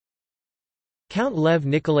Count Lev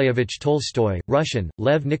Nikolaevich Tolstoy, Russian,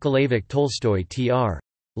 Lev Nikolaevich Tolstoy tr.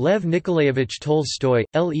 Lev Nikolaevich Tolstoy,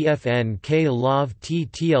 Lefn K. Lov T.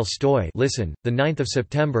 Tolstoy. Listen, the 9th of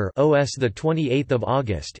September, OS the 28th of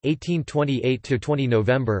August, 1828 to 20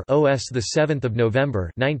 November, OS the 7th of November,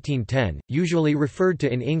 1910. Usually referred to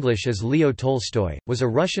in English as Leo Tolstoy, was a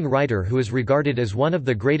Russian writer who is regarded as one of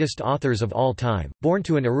the greatest authors of all time. Born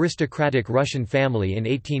to an aristocratic Russian family in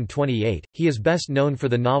 1828, he is best known for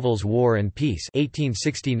the novels War and Peace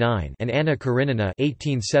 (1869) and Anna Karenina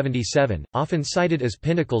 (1877), often cited as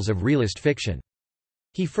pinnacles of realist fiction.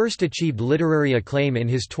 He first achieved literary acclaim in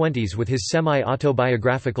his 20s with his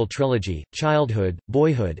semi-autobiographical trilogy, Childhood,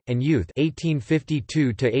 Boyhood, and Youth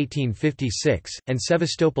 (1852–1856), and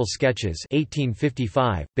Sevastopol Sketches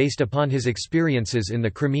 (1855), based upon his experiences in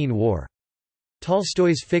the Crimean War.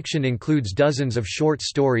 Tolstoy's fiction includes dozens of short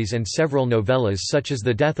stories and several novellas such as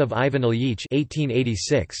The Death of Ivan Ilyich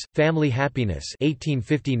 (1886), Family Happiness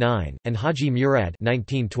 (1859), and Haji Murad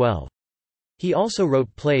 (1912). He also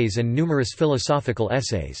wrote plays and numerous philosophical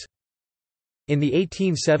essays. In the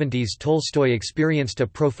 1870s, Tolstoy experienced a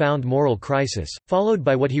profound moral crisis, followed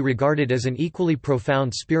by what he regarded as an equally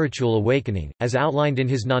profound spiritual awakening, as outlined in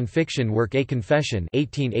his nonfiction work A Confession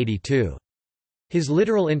 (1882). His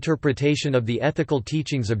literal interpretation of the ethical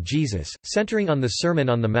teachings of Jesus, centering on the Sermon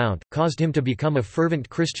on the Mount, caused him to become a fervent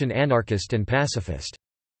Christian anarchist and pacifist.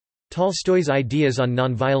 Tolstoy's ideas on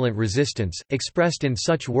nonviolent resistance, expressed in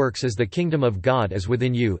such works as The Kingdom of God is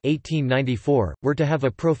Within You (1894), were to have a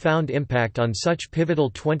profound impact on such pivotal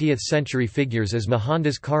 20th-century figures as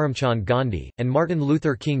Mohandas Karamchand Gandhi, and Martin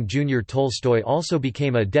Luther King Jr. Tolstoy also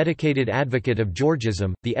became a dedicated advocate of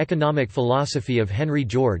Georgism, the economic philosophy of Henry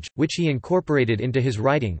George, which he incorporated into his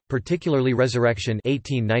writing, particularly Resurrection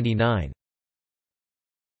 1899.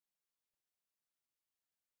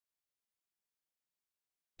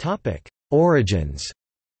 Origins.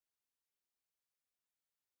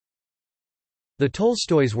 The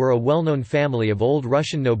Tolstoys were a well-known family of Old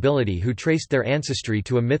Russian nobility who traced their ancestry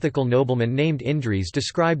to a mythical nobleman named Indres,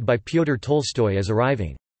 described by Pyotr Tolstoy as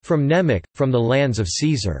arriving from Nemec, from the lands of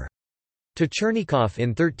Caesar, to Chernikov in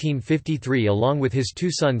 1353 along with his two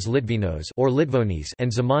sons Litvinos or Litvonis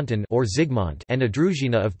and Zamontin or Zygmunt and a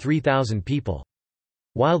druzhina of 3,000 people.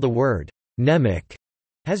 While the word Nemec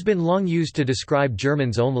has been long used to describe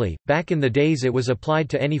Germans only, back in the days it was applied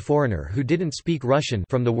to any foreigner who didn't speak Russian,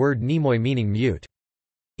 from the word nemoy meaning mute.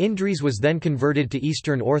 Indres was then converted to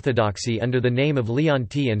Eastern Orthodoxy under the name of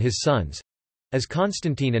Leonti and his sons—as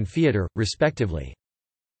Konstantin and Fyodor, respectively.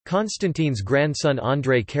 Konstantin's grandson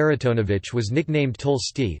Andrei Karatonovich was nicknamed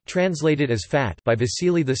Tolsty, translated as Fat, by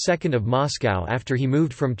Vasily II of Moscow after he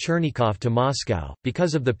moved from Chernikov to Moscow,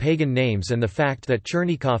 because of the pagan names and the fact that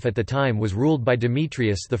Chernikov at the time was ruled by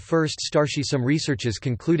Demetrius I. Starshi. Some researchers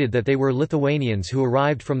concluded that they were Lithuanians who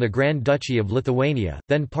arrived from the Grand Duchy of Lithuania,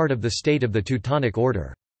 then part of the state of the Teutonic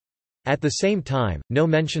Order. At the same time, no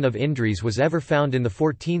mention of Indres was ever found in the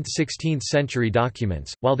 14th–16th century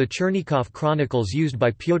documents, while the Chernikov chronicles used by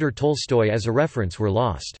Pyotr Tolstoy as a reference were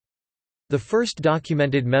lost. The first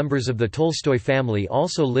documented members of the Tolstoy family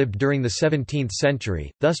also lived during the 17th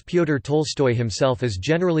century, thus Pyotr Tolstoy himself is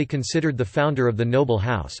generally considered the founder of the noble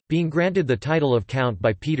house, being granted the title of Count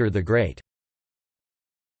by Peter the Great.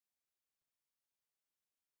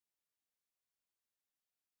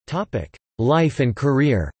 Life and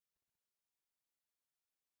career.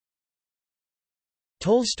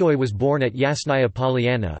 Tolstoy was born at Yasnaya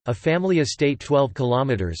Polyana, a family estate 12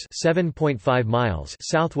 kilometers (7.5 miles)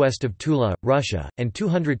 southwest of Tula, Russia, and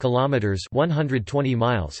 200 kilometers (120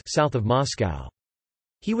 miles) south of Moscow.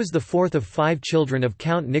 He was the fourth of 5 children of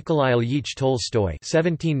Count Nikolai Ilyich Tolstoy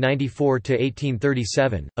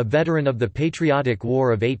 (1794–1837), a veteran of the Patriotic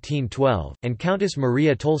War of 1812, and Countess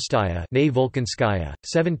Maria Tolstaya (née Volkonskaya,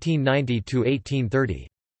 1790–1830).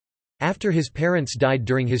 After his parents died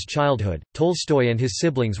during his childhood, Tolstoy and his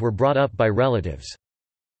siblings were brought up by relatives.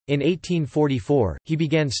 In 1844, he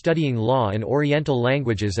began studying law and Oriental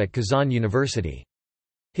languages at Kazan University.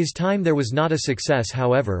 His time there was not a success,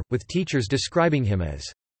 however, with teachers describing him as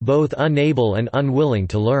both unable and unwilling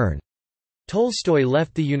to learn. Tolstoy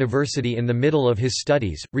left the university in the middle of his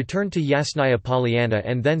studies, returned to Yasnaya Polyana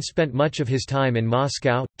and then spent much of his time in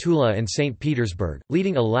Moscow, Tula and St. Petersburg,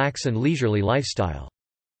 leading a lax and leisurely lifestyle.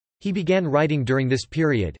 He began writing during this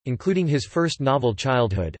period, including his first novel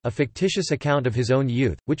Childhood, a fictitious account of his own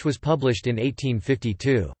youth, which was published in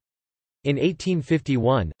 1852. In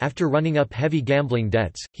 1851, after running up heavy gambling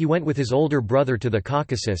debts, he went with his older brother to the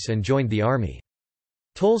Caucasus and joined the army.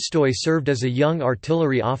 Tolstoy served as a young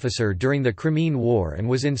artillery officer during the Crimean War and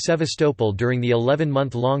was in Sevastopol during the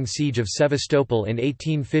 11-month-long siege of Sevastopol in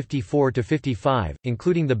 1854–55,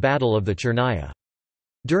 including the Battle of the Chernaya.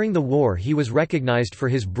 During the war he was recognized for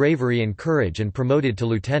his bravery and courage and promoted to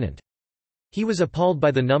lieutenant. He was appalled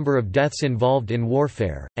by the number of deaths involved in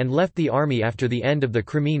warfare, and left the army after the end of the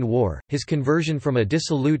Crimean War. His conversion from a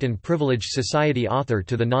dissolute and privileged society author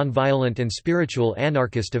to the non-violent and spiritual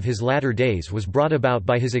anarchist of his latter days was brought about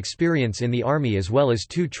by his experience in the army as well as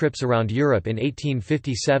 2 trips around Europe in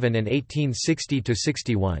 1857 and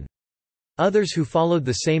 1860–61. Others who followed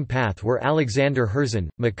the same path were Alexander Herzen,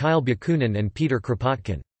 Mikhail Bakunin and Peter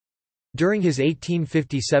Kropotkin. During his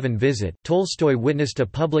 1857 visit, Tolstoy witnessed a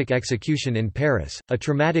public execution in Paris, a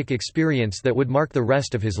traumatic experience that would mark the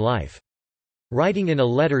rest of his life. Writing in a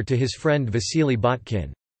letter to his friend Vasily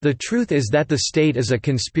Botkin, "The truth is that the state is a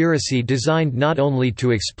conspiracy designed not only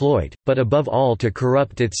to exploit, but above all to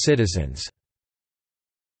corrupt its citizens.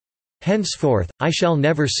 Henceforth, I shall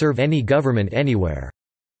never serve any government anywhere."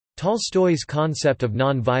 Tolstoy's concept of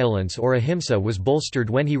non-violence or ahimsa was bolstered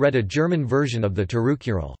when he read a German version of the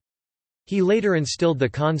Tirukural. He later instilled the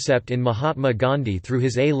concept in Mahatma Gandhi through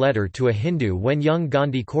his A Letter to a Hindu when young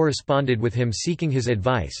Gandhi corresponded with him seeking his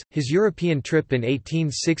advice. His European trip in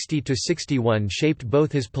 1860–61 shaped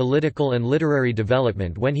both his political and literary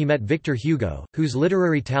development when he met Victor Hugo, whose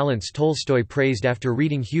literary talents Tolstoy praised after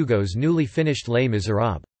reading Hugo's newly finished Les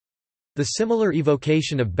Miserables. The similar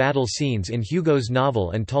evocation of battle scenes in Hugo's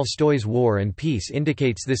novel and Tolstoy's War and Peace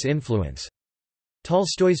indicates this influence.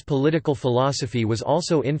 Tolstoy's political philosophy was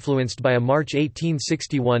also influenced by a March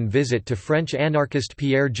 1861 visit to French anarchist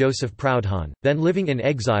Pierre-Joseph Proudhon, then living in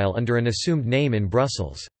exile under an assumed name in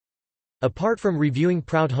Brussels. Apart from reviewing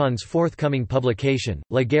Proudhon's forthcoming publication,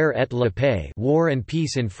 La Guerre et la Paix, War and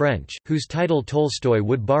Peace in French, whose title Tolstoy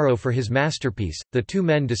would borrow for his masterpiece, the two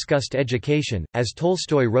men discussed education, as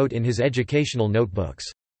Tolstoy wrote in his educational notebooks.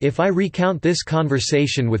 If I recount this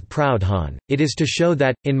conversation with Proudhon, it is to show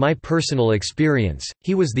that, in my personal experience,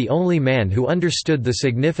 he was the only man who understood the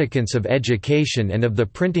significance of education and of the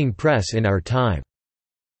printing press in our time.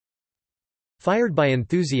 Fired by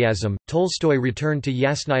enthusiasm, Tolstoy returned to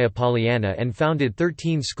Yasnaya Polyana and founded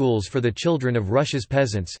 13 schools for the children of Russia's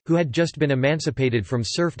peasants, who had just been emancipated from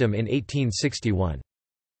serfdom in 1861.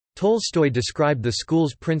 Tolstoy described the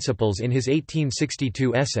school's principles in his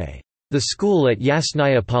 1862 essay, The School at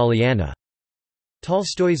Yasnaya Polyana.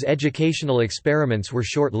 Tolstoy's educational experiments were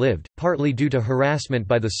short-lived, partly due to harassment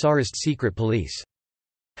by the Tsarist secret police.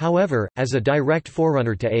 However, as a direct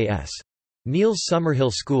forerunner to A.S. Neil's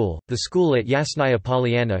Summerhill School, the school at Yasnaya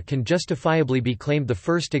Polyana can justifiably be claimed the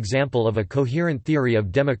first example of a coherent theory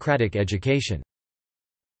of democratic education.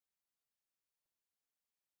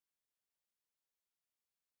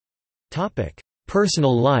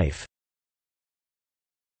 Personal life.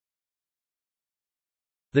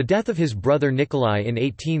 The death of his brother Nikolai in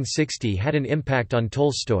 1860 had an impact on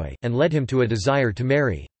Tolstoy, and led him to a desire to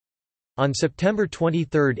marry. On September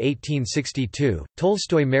 23, 1862,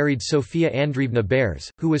 Tolstoy married Sofia Andreevna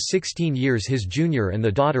Bears, who was 16 years his junior and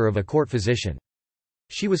the daughter of a court physician.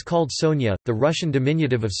 She was called Sonia, the Russian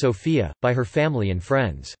diminutive of Sofia, by her family and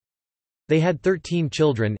friends. They had 13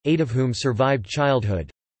 children, 8 of whom survived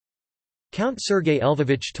childhood. Count Sergei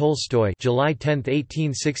Lvovich Tolstoy (July 10,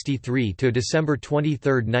 1863 to December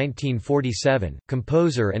 23, 1947),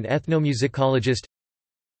 composer and ethnomusicologist.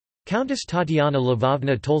 Countess Tatiana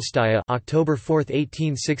Lvovna Tolstaya (October 4,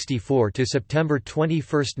 1864 to September 21,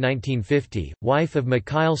 1950), wife of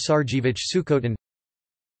Mikhail Sergeyevich Sukhotin.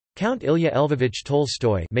 Count Ilya Lvovich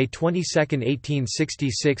Tolstoy (May 22,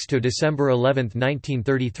 1866 to December 11,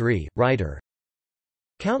 1933), writer.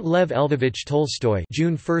 Count Lev Lvovich Tolstoy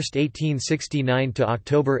 (June 1, 1869 to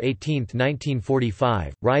October 18,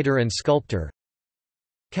 1945), writer and sculptor.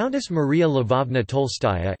 Countess Maria Lvovna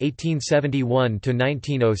Tolstaya (1871 to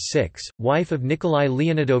 1906), wife of Nikolai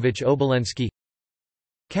Leonidovich Obolensky.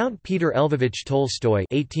 Count Peter Lvovich Tolstoy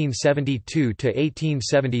 (1872 to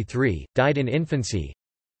 1873), died in infancy.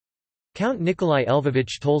 Count Nikolai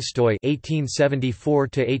Lvovich Tolstoy (1874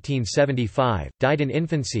 to 1875), died in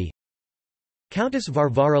infancy. Countess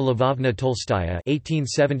Varvara Lvovna Tolstaya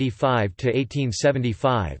 (1875 to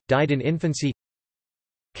 1875), died in infancy.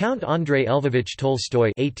 Count Andrei Lvovich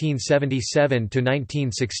Tolstoy (1877 to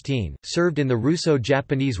 1916), served in the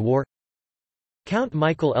Russo-Japanese War. Count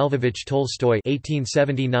Michael Lvovich Tolstoy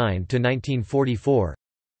 (1879 to 1944).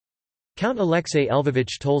 Count Alexei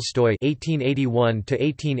Lvovich Tolstoy (1881 to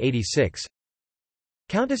 1886).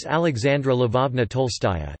 Countess Alexandra Lvovna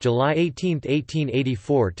Tolstaya (July 18,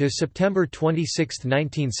 1884 to September 26,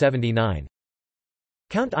 1979).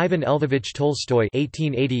 Count Ivan Lvovich Tolstoy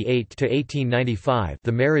 (1888–1895).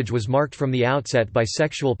 The marriage was marked from the outset by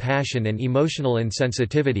sexual passion and emotional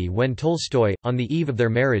insensitivity when Tolstoy, on the eve of their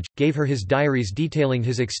marriage, gave her his diaries detailing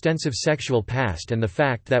his extensive sexual past and the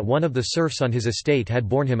fact that one of the serfs on his estate had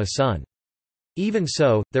borne him a son. Even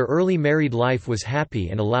so, their early married life was happy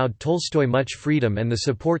and allowed Tolstoy much freedom and the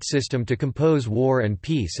support system to compose War and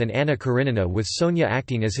Peace and Anna Karenina, with Sonia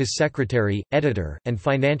acting as his secretary, editor, and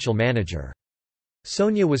financial manager.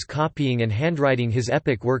 Sonia was copying and handwriting his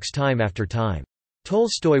epic works time after time.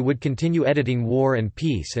 Tolstoy would continue editing War and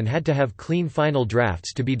Peace and had to have clean final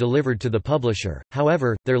drafts to be delivered to the publisher.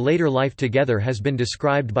 However, their later life together has been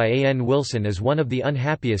described by A. N. Wilson as one of the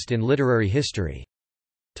unhappiest in literary history.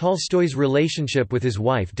 Tolstoy's relationship with his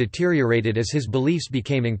wife deteriorated as his beliefs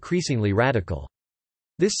became increasingly radical.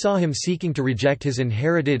 This saw him seeking to reject his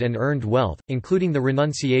inherited and earned wealth, including the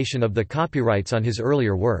renunciation of the copyrights on his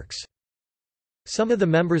earlier works. Some of the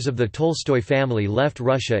members of the Tolstoy family left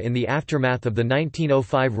Russia in the aftermath of the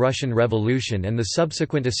 1905 Russian Revolution and the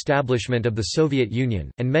subsequent establishment of the Soviet Union,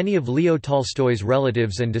 and many of Leo Tolstoy's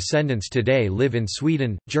relatives and descendants today live in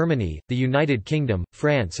Sweden, Germany, the United Kingdom,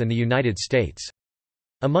 France and the United States.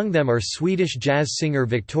 Among them are Swedish jazz singer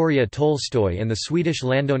Victoria Tolstoy and the Swedish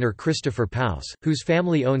landowner Christopher Paus, whose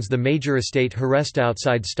family owns the major estate Herresta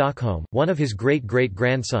outside Stockholm. One of his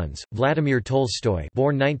great-great-grandsons, Vladimir Tolstoy,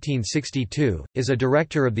 born 1962, is a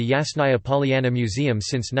director of the Yasnaya Polyana Museum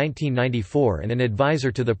since 1994 and an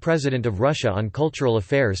advisor to the President of Russia on cultural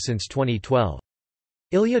affairs since 2012.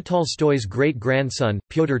 Ilya Tolstoy's great-grandson,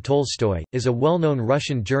 Pyotr Tolstoy, is a well-known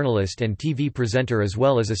Russian journalist and TV presenter as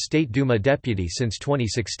well as a State Duma deputy since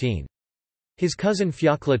 2016. His cousin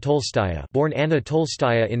Fyodor Tolstaya, born Anna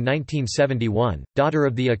Tolstaya in 1971, daughter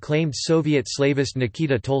of the acclaimed Soviet slavist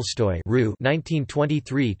Nikita Tolstoy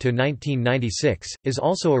 (1923–1996), is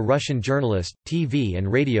also a Russian journalist, TV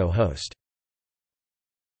and radio host.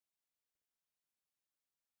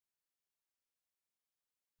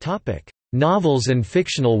 Topic: Novels and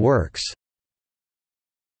fictional works.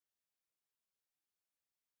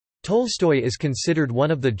 Tolstoy is considered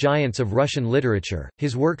one of the giants of Russian literature.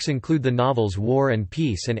 His works include the novels War and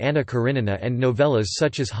Peace and Anna Karenina and novellas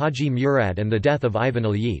such as Haji Murad and The Death of Ivan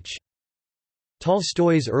Ilyich.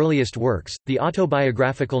 Tolstoy's earliest works, the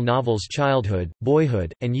autobiographical novels Childhood,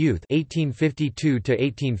 Boyhood, and Youth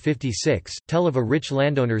 (1852–1856), tell of a rich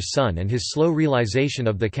landowner's son and his slow realization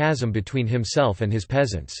of the chasm between himself and his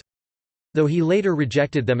peasants. Though he later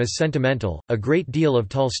rejected them as sentimental, a great deal of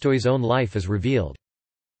Tolstoy's own life is revealed.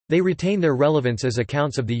 They retain their relevance as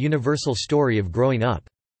accounts of the universal story of growing up.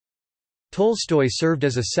 Tolstoy served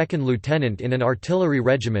as a second lieutenant in an artillery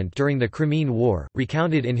regiment during the Crimean War,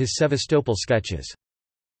 recounted in his Sevastopol sketches.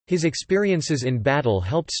 His experiences in battle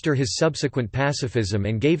helped stir his subsequent pacifism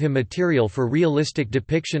and gave him material for realistic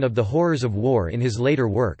depiction of the horrors of war in his later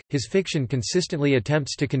work. His fiction consistently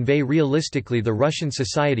attempts to convey realistically the Russian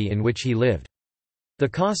society in which he lived. The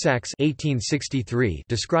Cossacks 1863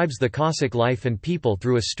 describes the Cossack life and people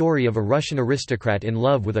through a story of a Russian aristocrat in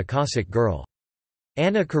love with a Cossack girl.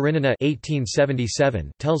 Anna Karenina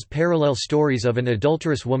 1877 tells parallel stories of an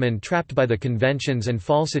adulterous woman trapped by the conventions and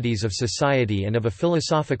falsities of society and of a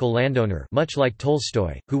philosophical landowner, much like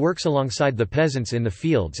Tolstoy, who works alongside the peasants in the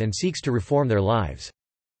fields and seeks to reform their lives.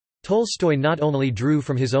 Tolstoy not only drew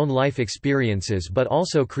from his own life experiences but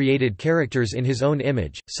also created characters in his own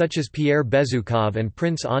image, such as Pierre Bezukhov and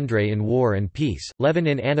Prince Andrei in War and Peace, Levin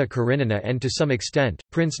in Anna Karenina and to some extent,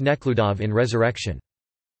 Prince Nekhludoff in Resurrection.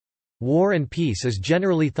 War and Peace is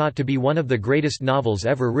generally thought to be one of the greatest novels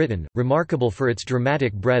ever written, remarkable for its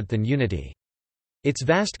dramatic breadth and unity. Its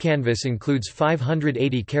vast canvas includes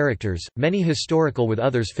 580 characters, many historical with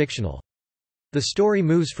others fictional. The story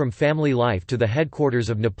moves from family life to the headquarters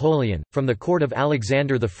of Napoleon, from the court of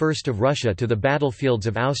Alexander I of Russia to the battlefields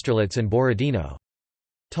of Austerlitz and Borodino.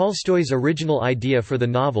 Tolstoy's original idea for the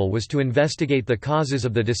novel was to investigate the causes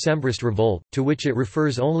of the Decembrist revolt, to which it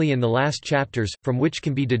refers only in the last chapters, from which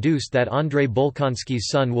can be deduced that Andrei Bolkonsky's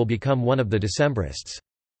son will become one of the Decembrists.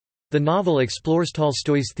 The novel explores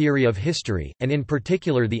Tolstoy's theory of history, and in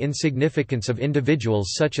particular the insignificance of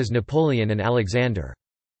individuals such as Napoleon and Alexander.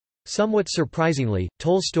 Somewhat surprisingly,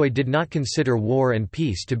 Tolstoy did not consider War and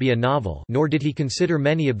Peace to be a novel, nor did he consider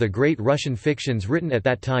many of the great Russian fictions written at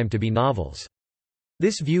that time to be novels.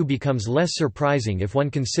 This view becomes less surprising if one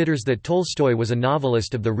considers that Tolstoy was a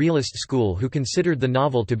novelist of the realist school who considered the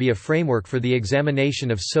novel to be a framework for the examination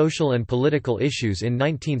of social and political issues in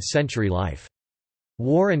 19th-century life.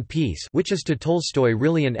 War and Peace, which is to Tolstoy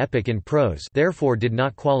really an epic in prose, therefore did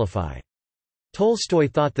not qualify. Tolstoy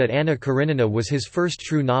thought that Anna Karenina was his first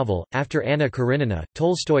true novel. After Anna Karenina,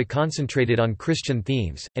 Tolstoy concentrated on Christian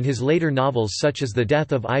themes, and his later novels such as The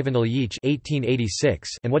Death of Ivan Ilyich (1886)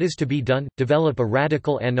 and What Is to Be Done develop a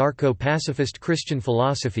radical anarcho-pacifist Christian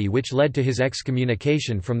philosophy which led to his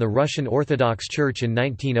excommunication from the Russian Orthodox Church in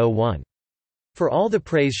 1901. For all the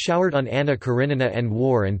praise showered on Anna Karenina and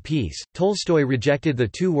War and Peace, Tolstoy rejected the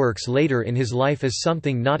two works later in his life as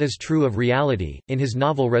something not as true of reality. In his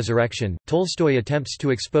novel Resurrection, Tolstoy attempts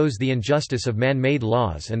to expose the injustice of man-made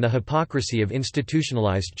laws and the hypocrisy of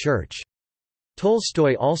institutionalized church.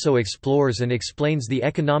 Tolstoy also explores and explains the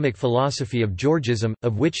economic philosophy of Georgism,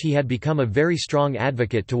 of which he had become a very strong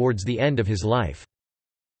advocate towards the end of his life.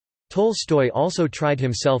 Tolstoy also tried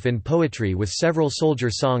himself in poetry with several soldier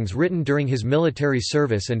songs written during his military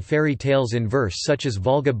service and fairy tales in verse such as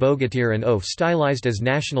Volga Bogatyr and Oaf stylized as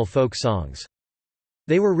national folk songs.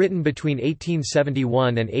 They were written between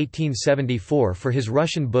 1871 and 1874 for his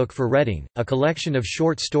Russian Book for Reading, a collection of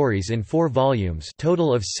short stories in 4 volumes,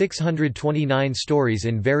 total of 629 stories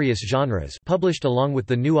in various genres, published along with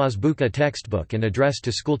the New Azbuka textbook and addressed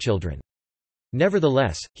to schoolchildren.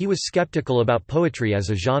 Nevertheless, he was skeptical about poetry as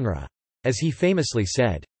a genre. As he famously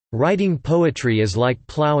said, "Writing poetry is like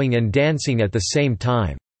plowing and dancing at the same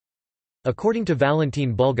time." According to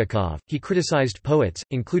Valentin Bulgakov, he criticized poets,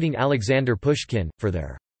 including Alexander Pushkin, for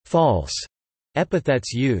their false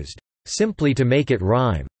epithets used simply to make it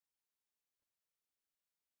rhyme.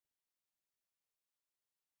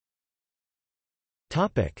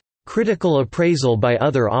 Critical appraisal by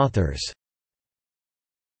other authors.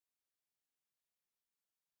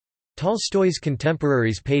 Tolstoy's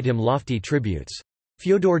contemporaries paid him lofty tributes.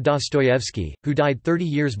 Fyodor Dostoevsky, who died 30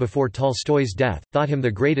 years before Tolstoy's death, thought him the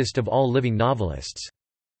greatest of all living novelists.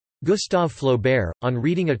 Gustave Flaubert, on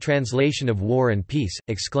reading a translation of War and Peace,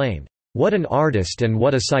 exclaimed, "What an artist and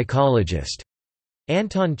what a psychologist!"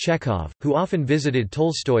 Anton Chekhov, who often visited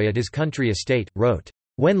Tolstoy at his country estate, wrote,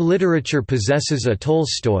 "When literature possesses a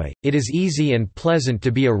Tolstoy, it is easy and pleasant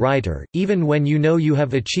to be a writer, even when you know you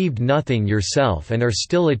have achieved nothing yourself and are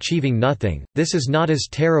still achieving nothing. This is not as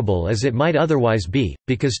terrible as it might otherwise be,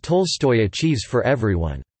 because Tolstoy achieves for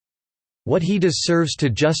everyone. What he does serves to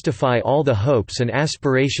justify all the hopes and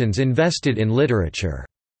aspirations invested in literature."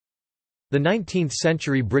 The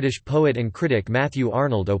 19th-century British poet and critic Matthew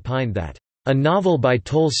Arnold opined that, "A novel by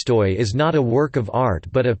Tolstoy is not a work of art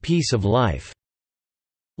but a piece of life."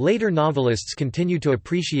 Later novelists continued to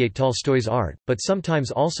appreciate Tolstoy's art, but sometimes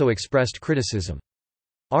also expressed criticism.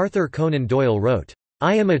 Arthur Conan Doyle wrote,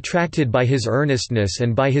 "I am attracted by his earnestness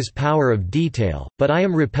and by his power of detail, but I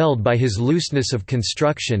am repelled by his looseness of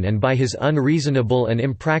construction and by his unreasonable and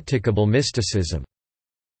impracticable mysticism."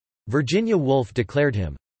 Virginia Woolf declared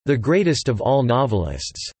him, "the greatest of all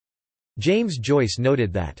novelists." James Joyce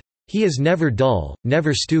noted that, "He is never dull,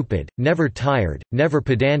 never stupid, never tired, never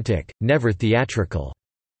pedantic, never theatrical."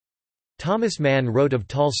 Thomas Mann wrote of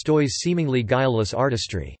Tolstoy's seemingly guileless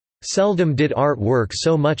artistry, "Seldom did art work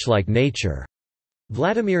so much like nature."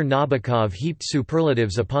 Vladimir Nabokov heaped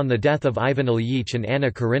superlatives upon the death of Ivan Ilyich and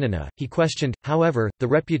Anna Karenina. He questioned, however, the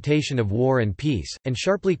reputation of War and Peace, and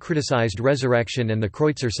sharply criticized Resurrection and the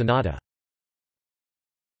Kreutzer Sonata.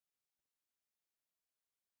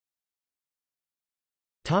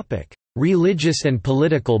 Religious and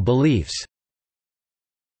political beliefs.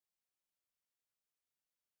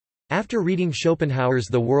 After reading Schopenhauer's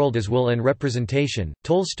The World as Will and Representation,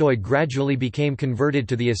 Tolstoy gradually became converted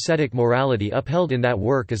to the ascetic morality upheld in that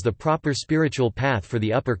work as the proper spiritual path for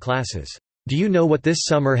the upper classes. "Do you know what this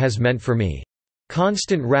summer has meant for me?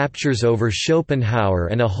 Constant raptures over Schopenhauer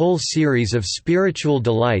and a whole series of spiritual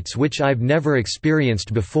delights which I've never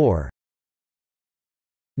experienced before.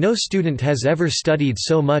 No student has ever studied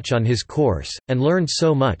so much on his course, and learned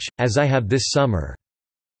so much, as I have this summer."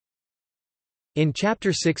 In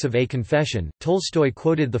Chapter 6 of A Confession, Tolstoy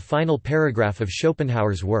quoted the final paragraph of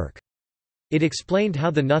Schopenhauer's work. It explained how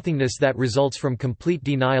the nothingness that results from complete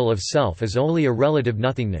denial of self is only a relative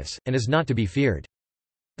nothingness, and is not to be feared.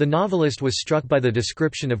 The novelist was struck by the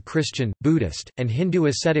description of Christian, Buddhist, and Hindu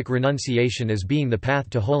ascetic renunciation as being the path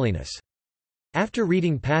to holiness. After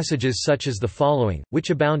reading passages such as the following, which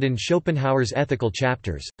abound in Schopenhauer's ethical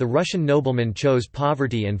chapters, the Russian nobleman chose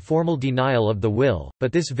poverty and formal denial of the will,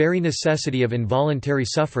 but this very necessity of involuntary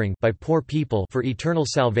suffering by poor people for eternal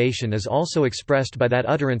salvation is also expressed by that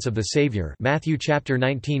utterance of the Savior, Matthew chapter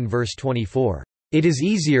 19 verse 24. "It is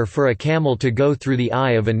easier for a camel to go through the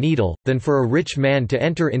eye of a needle, than for a rich man to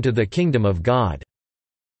enter into the kingdom of God."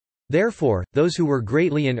 Therefore, those who were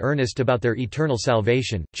greatly in earnest about their eternal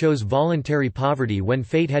salvation, chose voluntary poverty when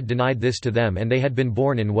fate had denied this to them and they had been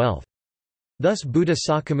born in wealth. Thus Buddha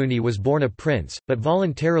Sakyamuni was born a prince, but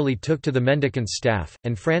voluntarily took to the mendicant staff,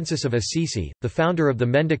 and Francis of Assisi, the founder of the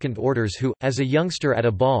mendicant orders who, as a youngster at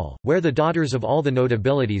a ball, where the daughters of all the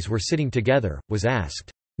notabilities were sitting together, was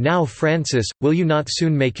asked, "Now Francis, will you not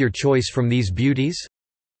soon make your choice from these beauties?"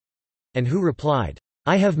 And who replied,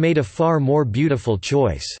 "I have made a far more beautiful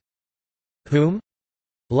choice." Whom?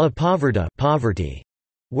 La Povertà, poverty.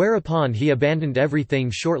 Whereupon he abandoned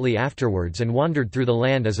everything shortly afterwards and wandered through the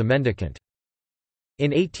land as a mendicant.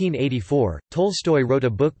 In 1884, Tolstoy wrote a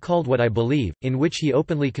book called What I Believe, in which he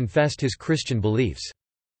openly confessed his Christian beliefs.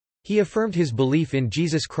 He affirmed his belief in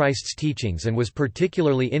Jesus Christ's teachings and was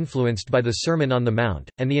particularly influenced by the Sermon on the Mount,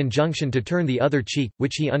 and the injunction to turn the other cheek,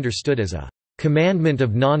 which he understood as a commandment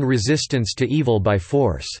of non-resistance to evil by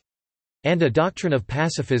force, and a doctrine of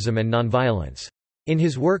pacifism and nonviolence. In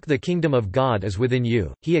his work The Kingdom of God is Within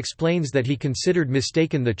You, he explains that he considered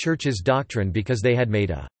mistaken the Church's doctrine because they had made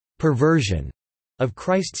a perversion of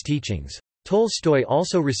Christ's teachings. Tolstoy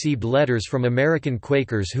also received letters from American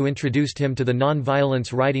Quakers who introduced him to the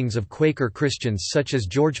nonviolence writings of Quaker Christians such as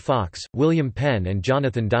George Fox, William Penn and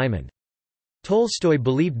Jonathan Diamond. Tolstoy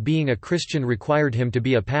believed being a Christian required him to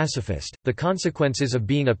be a pacifist, the consequences of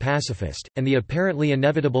being a pacifist, and the apparently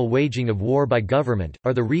inevitable waging of war by government,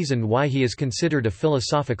 are the reason why he is considered a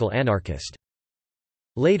philosophical anarchist.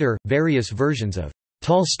 Later, various versions of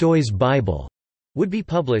Tolstoy's Bible would be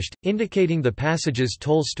published, indicating the passages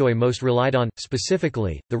Tolstoy most relied on,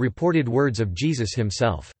 specifically, the reported words of Jesus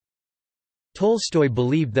himself. Tolstoy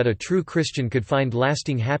believed that a true Christian could find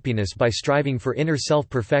lasting happiness by striving for inner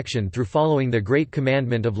self-perfection through following the great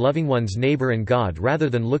commandment of loving one's neighbor and God rather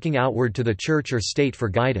than looking outward to the church or state for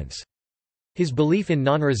guidance. His belief in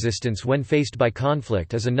non-resistance when faced by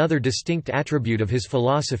conflict is another distinct attribute of his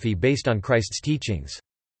philosophy based on Christ's teachings.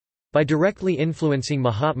 By directly influencing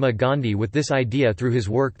Mahatma Gandhi with this idea through his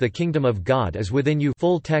work The Kingdom of God is Within You,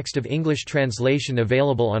 full text of English translation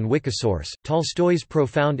available on Wikisource, Tolstoy's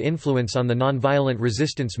profound influence on the nonviolent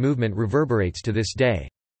resistance movement reverberates to this day.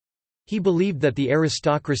 He believed that the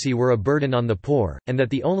aristocracy were a burden on the poor, and that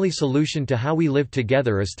the only solution to how we live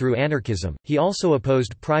together is through anarchism. He also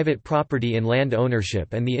opposed private property in land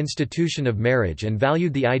ownership and the institution of marriage and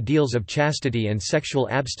valued the ideals of chastity and sexual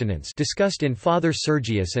abstinence discussed in Father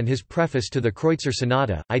Sergius and his preface to the Kreutzer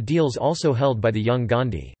Sonata, ideals also held by the young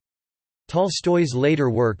Gandhi. Tolstoy's later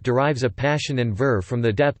work derives a passion and verve from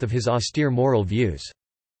the depth of his austere moral views.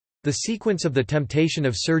 The sequence of the temptation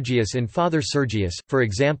of Sergius in Father Sergius, for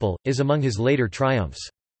example, is among his later triumphs.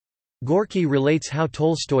 Gorky relates how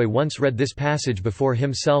Tolstoy once read this passage before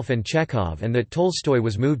himself and Chekhov and that Tolstoy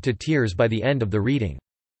was moved to tears by the end of the reading.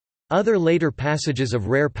 Other later passages of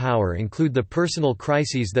rare power include the personal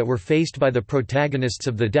crises that were faced by the protagonists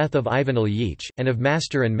of The Death of Ivan Ilyich, and of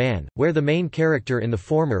Master and Man, where the main character in the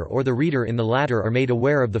former or the reader in the latter are made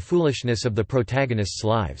aware of the foolishness of the protagonists'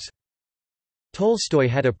 lives. Tolstoy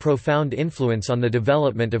had a profound influence on the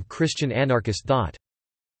development of Christian anarchist thought.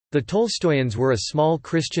 The Tolstoyans were a small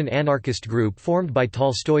Christian anarchist group formed by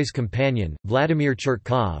Tolstoy's companion, Vladimir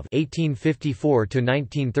Chertkov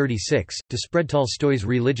 (1854–1936), to spread Tolstoy's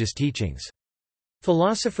religious teachings.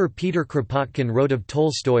 Philosopher Peter Kropotkin wrote of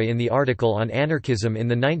Tolstoy in the article on anarchism in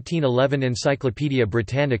the 1911 Encyclopaedia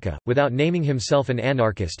Britannica. Without naming himself an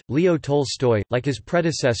anarchist, Leo Tolstoy, like his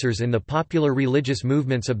predecessors in the popular religious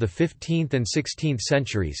movements of the 15th and 16th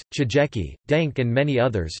centuries, Chejecki, Denk and many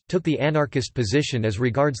others, took the anarchist position as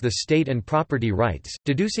regards the state and property rights,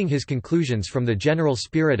 deducing his conclusions from the general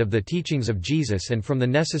spirit of the teachings of Jesus and from the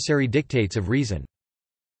necessary dictates of reason.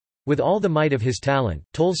 With all the might of his talent,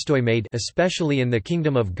 Tolstoy made, especially in The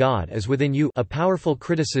Kingdom of God is Within You, a powerful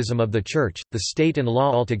criticism of the Church, the state and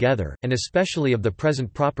law altogether, and especially of the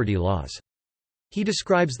present property laws. He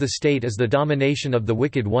describes the state as the domination of the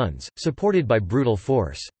wicked ones, supported by brutal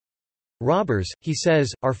force. Robbers, he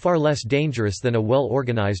says, are far less dangerous than a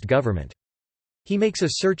well-organized government. He makes a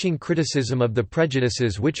searching criticism of the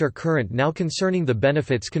prejudices which are current now concerning the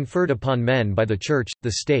benefits conferred upon men by the Church,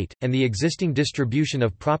 the state, and the existing distribution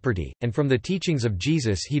of property, and from the teachings of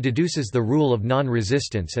Jesus he deduces the rule of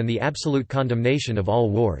non-resistance and the absolute condemnation of all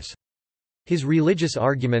wars. His religious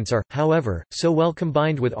arguments are, however, so well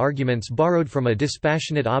combined with arguments borrowed from a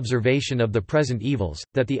dispassionate observation of the present evils,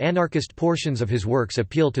 that the anarchist portions of his works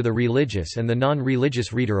appeal to the religious and the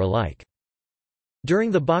non-religious reader alike.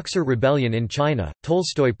 During the Boxer Rebellion in China,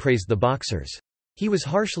 Tolstoy praised the Boxers. He was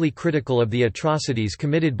harshly critical of the atrocities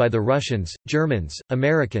committed by the Russians, Germans,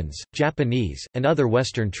 Americans, Japanese, and other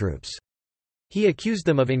Western troops. He accused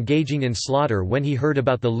them of engaging in slaughter when he heard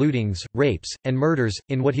about the lootings, rapes, and murders,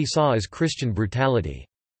 in what he saw as Christian brutality.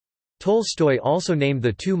 Tolstoy also named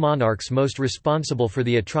the two monarchs most responsible for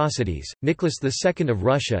the atrocities, Nicholas II of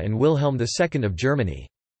Russia and Wilhelm II of Germany.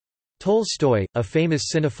 Tolstoy, a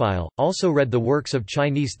famous cinephile, also read the works of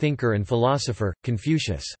Chinese thinker and philosopher,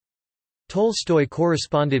 Confucius. Tolstoy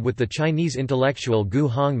corresponded with the Chinese intellectual Gu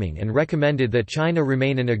Hongming and recommended that China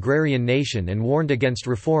remain an agrarian nation and warned against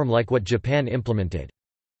reform like what Japan implemented.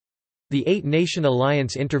 The Eight-Nation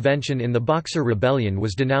Alliance intervention in the Boxer Rebellion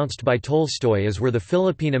was denounced by Tolstoy, as were the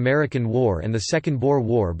Philippine–American War and the Second Boer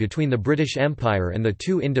War between the British Empire and the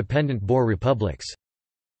two independent Boer republics.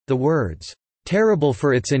 The words, "terrible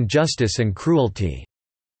for its injustice and cruelty,"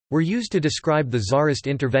 were used to describe the Tsarist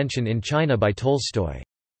intervention in China by Tolstoy.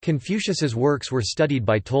 Confucius's works were studied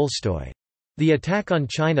by Tolstoy. The attack on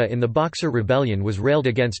China in the Boxer Rebellion was railed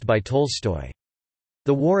against by Tolstoy.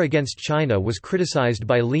 The war against China was criticized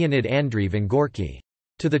by Leonid Andreev and Gorky.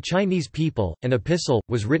 To the Chinese People, an epistle,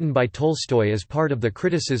 was written by Tolstoy as part of the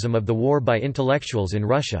criticism of the war by intellectuals in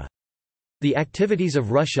Russia. The activities of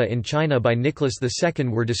Russia in China by Nicholas II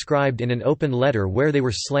were described in an open letter where they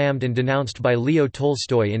were slammed and denounced by Leo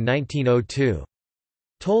Tolstoy in 1902.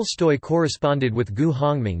 Tolstoy corresponded with Gu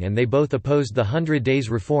Hongming and they both opposed the 100 Days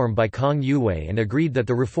Reform by Kang Youwei and agreed that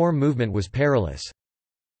the reform movement was perilous.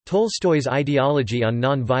 Tolstoy's ideology on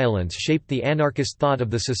non-violence shaped the anarchist thought of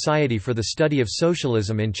the Society for the Study of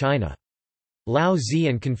Socialism in China. Lao Tzu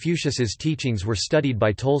and Confucius's teachings were studied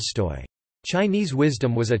by Tolstoy. Chinese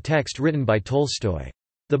Wisdom was a text written by Tolstoy.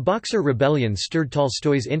 The Boxer Rebellion stirred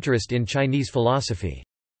Tolstoy's interest in Chinese philosophy.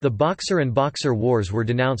 The Boxer and Boxer Wars were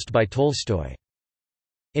denounced by Tolstoy.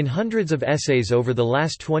 In hundreds of essays over the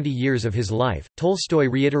last 20 years of his life, Tolstoy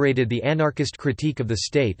reiterated the anarchist critique of the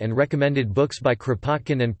state and recommended books by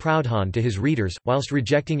Kropotkin and Proudhon to his readers, whilst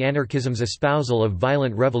rejecting anarchism's espousal of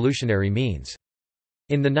violent revolutionary means.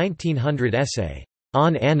 In the 1900 essay,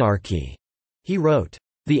 On Anarchy, he wrote,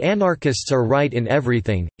 "The anarchists are right in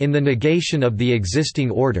everything, in the negation of the existing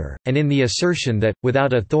order, and in the assertion that,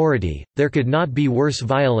 without authority, there could not be worse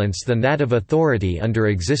violence than that of authority under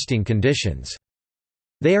existing conditions.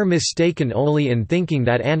 They are mistaken only in thinking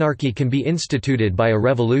that anarchy can be instituted by a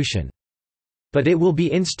revolution. But it will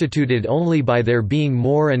be instituted only by there being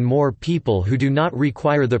more and more people who do not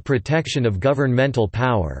require the protection of governmental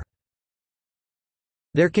power.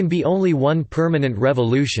 There can be only one permanent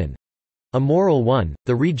revolution—a moral one,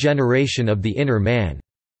 the regeneration of the inner man."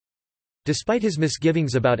 Despite his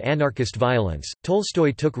misgivings about anarchist violence,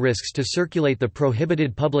 Tolstoy took risks to circulate the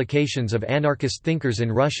prohibited publications of anarchist thinkers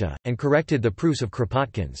in Russia, and corrected the proofs of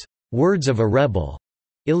Kropotkin's Words of a Rebel,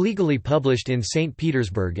 illegally published in St.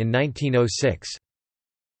 Petersburg in 1906.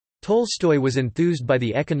 Tolstoy was enthused by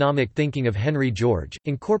the economic thinking of Henry George,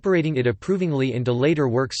 incorporating it approvingly into later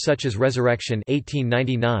works such as Resurrection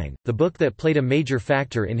 1899, the book that played a major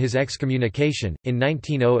factor in his excommunication. In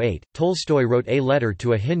 1908, Tolstoy wrote a letter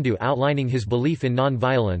to a Hindu outlining his belief in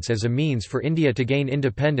non-violence as a means for India to gain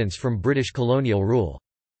independence from British colonial rule.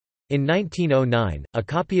 In 1909, a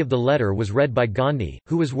copy of the letter was read by Gandhi,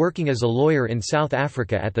 who was working as a lawyer in South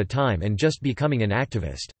Africa at the time and just becoming an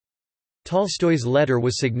activist. Tolstoy's letter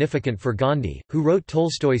was significant for Gandhi, who wrote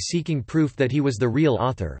Tolstoy seeking proof that he was the real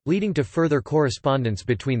author, leading to further correspondence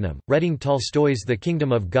between them. Reading Tolstoy's The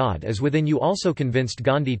Kingdom of God Is Within You also convinced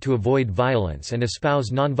Gandhi to avoid violence and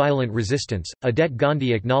espouse nonviolent resistance, a debt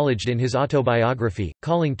Gandhi acknowledged in his autobiography,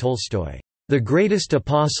 calling Tolstoy, "the greatest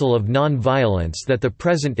apostle of nonviolence that the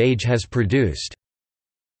present age has produced."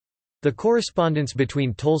 The correspondence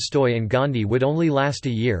between Tolstoy and Gandhi would only last a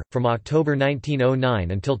year, from October 1909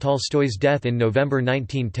 until Tolstoy's death in November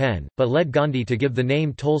 1910, but led Gandhi to give the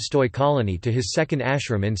name Tolstoy Colony to his second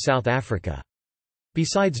ashram in South Africa.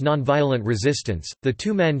 Besides nonviolent resistance, the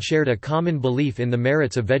two men shared a common belief in the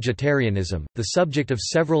merits of vegetarianism, the subject of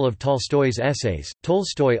several of Tolstoy's essays.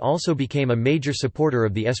 Tolstoy also became a major supporter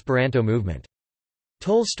of the Esperanto movement.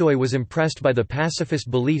 Tolstoy was impressed by the pacifist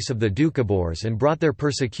beliefs of the Doukhobors and brought their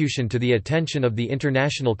persecution to the attention of the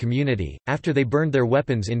international community, after they burned their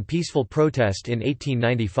weapons in peaceful protest in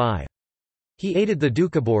 1895. He aided the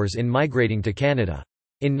Doukhobors in migrating to Canada.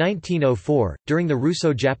 In 1904, during the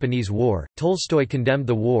Russo-Japanese War, Tolstoy condemned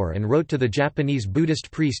the war and wrote to the Japanese Buddhist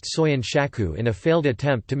priest Soyen Shaku in a failed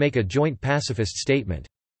attempt to make a joint pacifist statement.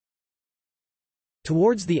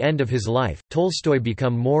 Towards the end of his life, Tolstoy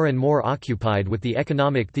became more and more occupied with the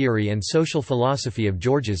economic theory and social philosophy of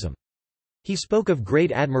Georgism. He spoke of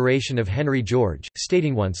great admiration of Henry George,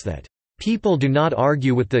 stating once that, "People do not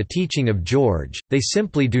argue with the teaching of George, they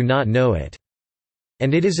simply do not know it.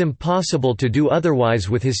 And it is impossible to do otherwise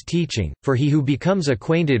with his teaching, for he who becomes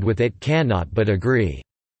acquainted with it cannot but agree."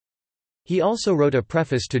 He also wrote a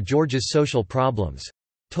preface to George's Social Problems.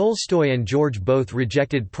 Tolstoy and George both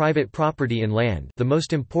rejected private property in land, the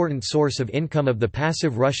most important source of income of the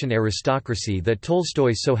passive Russian aristocracy that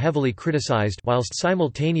Tolstoy so heavily criticized, whilst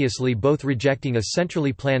simultaneously both rejecting a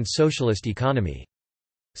centrally planned socialist economy.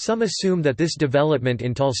 Some assume that this development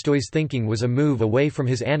in Tolstoy's thinking was a move away from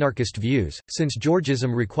his anarchist views, since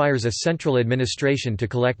Georgism requires a central administration to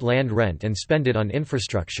collect land rent and spend it on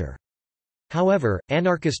infrastructure. However,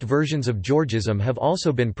 anarchist versions of Georgism have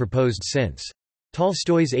also been proposed since.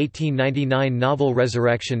 Tolstoy's 1899 novel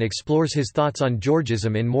Resurrection explores his thoughts on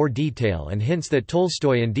Georgism in more detail and hints that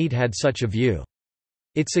Tolstoy indeed had such a view.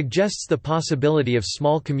 It suggests the possibility of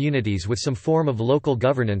small communities with some form of local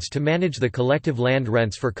governance to manage the collective land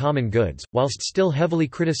rents for common goods, whilst still heavily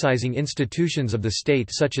criticizing institutions of the state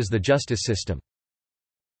such as the justice system.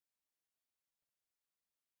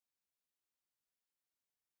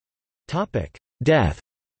 Death.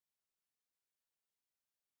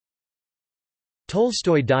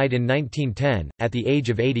 Tolstoy died in 1910, at the age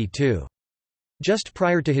of 82. Just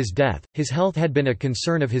prior to his death, his health had been a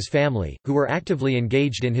concern of his family, who were actively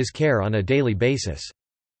engaged in his care on a daily basis.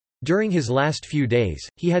 During his last few days,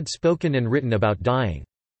 he had spoken and written about dying.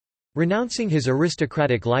 Renouncing his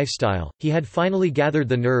aristocratic lifestyle, he had finally gathered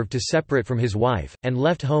the nerve to separate from his wife, and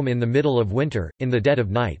left home in the middle of winter, in the dead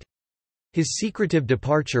of night. His secretive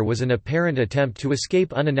departure was an apparent attempt to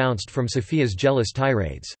escape unannounced from Sophia's jealous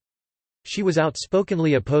tirades. She was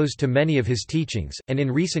outspokenly opposed to many of his teachings, and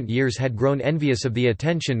in recent years had grown envious of the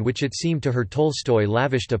attention which it seemed to her Tolstoy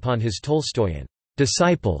lavished upon his Tolstoyan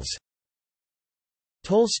disciples.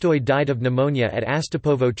 Tolstoy died of pneumonia at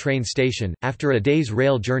Astapovo train station, after a day's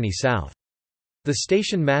rail journey south. The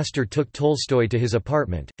station master took Tolstoy to his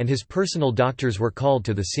apartment, and his personal doctors were called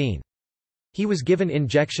to the scene. He was given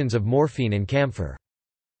injections of morphine and camphor.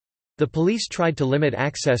 The police tried to limit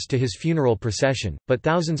access to his funeral procession, but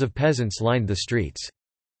thousands of peasants lined the streets.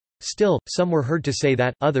 Still, some were heard to say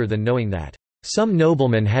that, other than knowing that some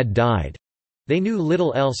nobleman had died, they knew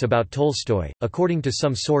little else about Tolstoy. According to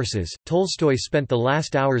some sources, Tolstoy spent the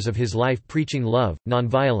last hours of his life preaching love,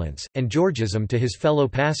 nonviolence, and Georgism to his fellow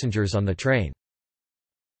passengers on the train.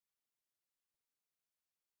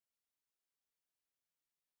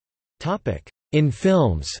 In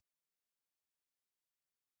films.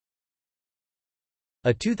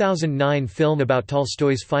 A 2009 film about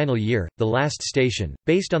Tolstoy's final year, The Last Station,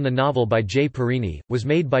 based on the novel by J. Perini, was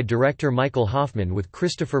made by director Michael Hoffman with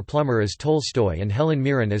Christopher Plummer as Tolstoy and Helen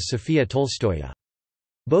Mirren as Sofia Tolstoya.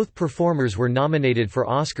 Both performers were nominated for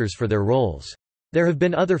Oscars for their roles. There have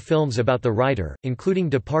been other films about the writer, including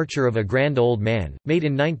Departure of a Grand Old Man, made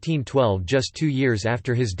in 1912 just 2 years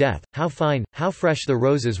after his death, How Fine, How Fresh the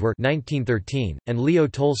Roses Were 1913, and Leo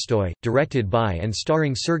Tolstoy, directed by and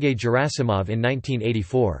starring Sergei Gerasimov in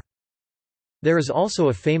 1984. There is also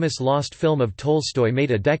a famous lost film of Tolstoy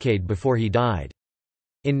made a decade before he died.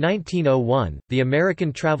 In 1901, the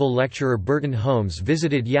American travel lecturer Burton Holmes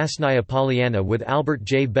visited Yasnaya Polyana with Albert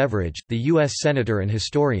J. Beveridge, the U.S. Senator and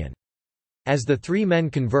historian. As the three men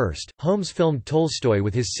conversed, Holmes filmed Tolstoy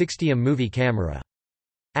with his 60mm movie camera.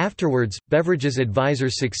 Afterwards, Beveridge's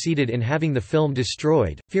advisors succeeded in having the film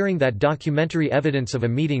destroyed, fearing that documentary evidence of a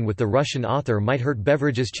meeting with the Russian author might hurt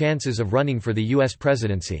Beveridge's chances of running for the U.S.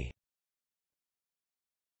 presidency.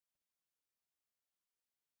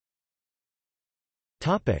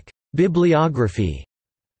 Bibliography.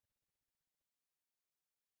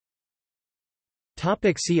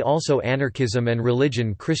 See also Anarchism and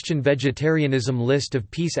Religion, Christian Vegetarianism, List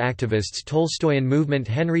of peace activists, Tolstoyan movement,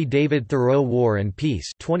 Henry David Thoreau, War and Peace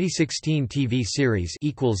 2016 TV series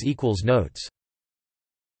 == Notes